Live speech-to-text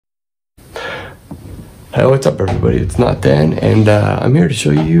Hey, what's up everybody? It's not Dan, and I'm here to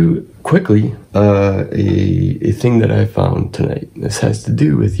show you quickly a thing that I found tonight. This has to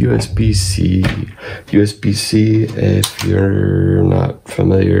do with USB-C. USB-C, if you're not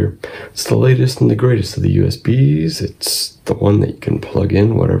familiar, it's the latest and the greatest of the USBs. It's the one that you can plug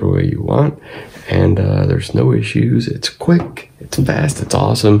in whatever way you want, and there's no issues. It's quick, it's fast, it's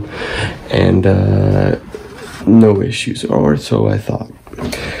awesome, and no issues, or so I thought.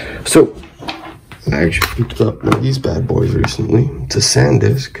 So I actually picked up one of these bad boys recently. It's a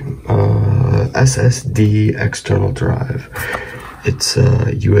SanDisk SSD external drive. It's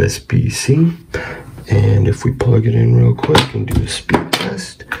USB-C, and if we plug it in real quick and do a speed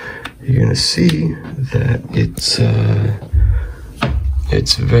test, you're gonna see that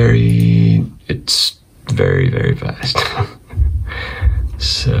it's very very fast.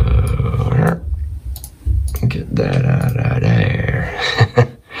 So get that out of there.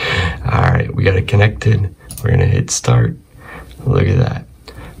 Alright, we got it connected. We're gonna hit start. Look at that.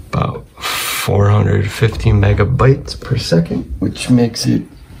 About 450 megabytes per second, which makes it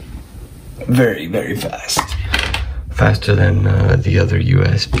very fast. Faster than the other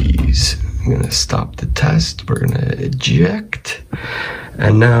USBs. I'm gonna stop the test. We're gonna eject.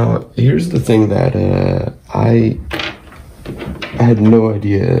 And now, here's the thing that I had no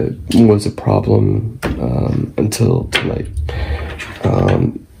idea was a problem until tonight.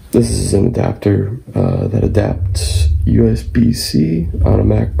 This is an adapter that adapts USB-C on a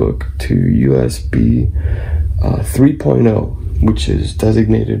MacBook to USB 3.0, which is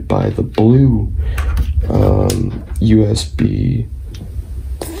designated by the blue USB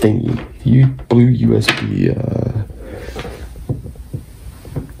thingy, blue USB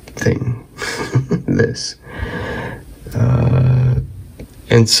thing, this.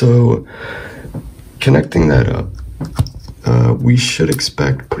 And so, connecting that up, we should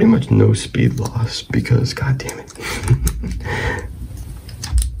expect pretty much no speed loss because, god damn it.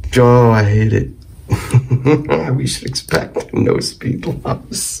 Oh, I hate it. We should expect no speed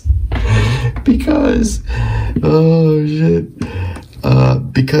loss because, oh shit,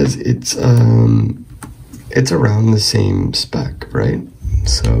 because it's around the same spec, right?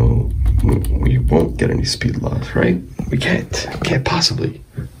 So we won't get any speed loss, right? We can't possibly.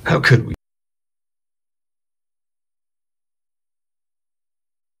 How could we?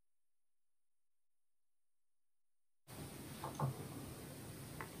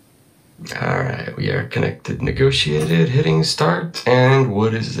 Alright, we are connected, negotiated, hitting start, and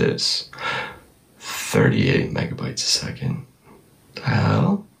what is this? 38 megabytes a second.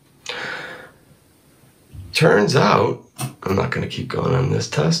 Well, turns out, I'm not going to keep going on this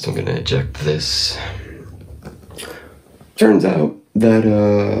test, I'm going to eject this. Turns out that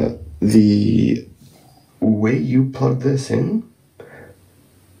the way you plug this in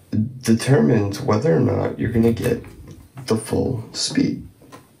determines whether or not you're going to get the full speed.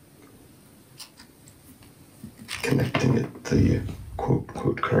 Connecting it the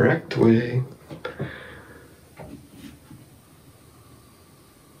quote correct way.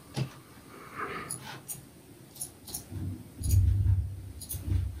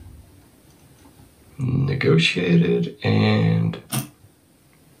 Negotiated, and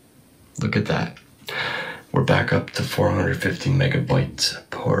look at that. We're back up to 450 megabytes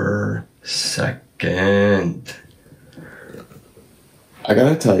per second. I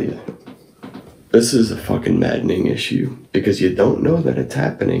gotta tell you, this is a fucking maddening issue because you don't know that it's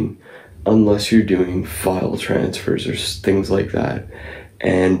happening unless you're doing file transfers or things like that.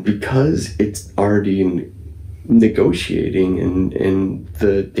 And because it's already negotiating and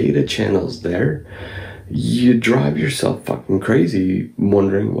the data channel's there, you drive yourself fucking crazy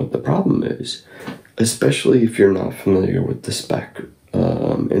wondering what the problem is, especially if you're not familiar with the spec.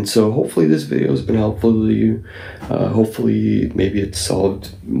 And so hopefully this video has been helpful to you. Hopefully maybe it's solved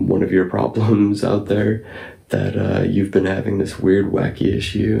one of your problems out there that you've been having this weird wacky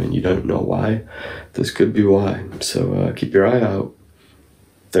issue and you don't know why. This could be why. So keep your eye out.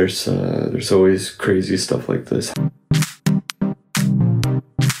 There's always crazy stuff like this.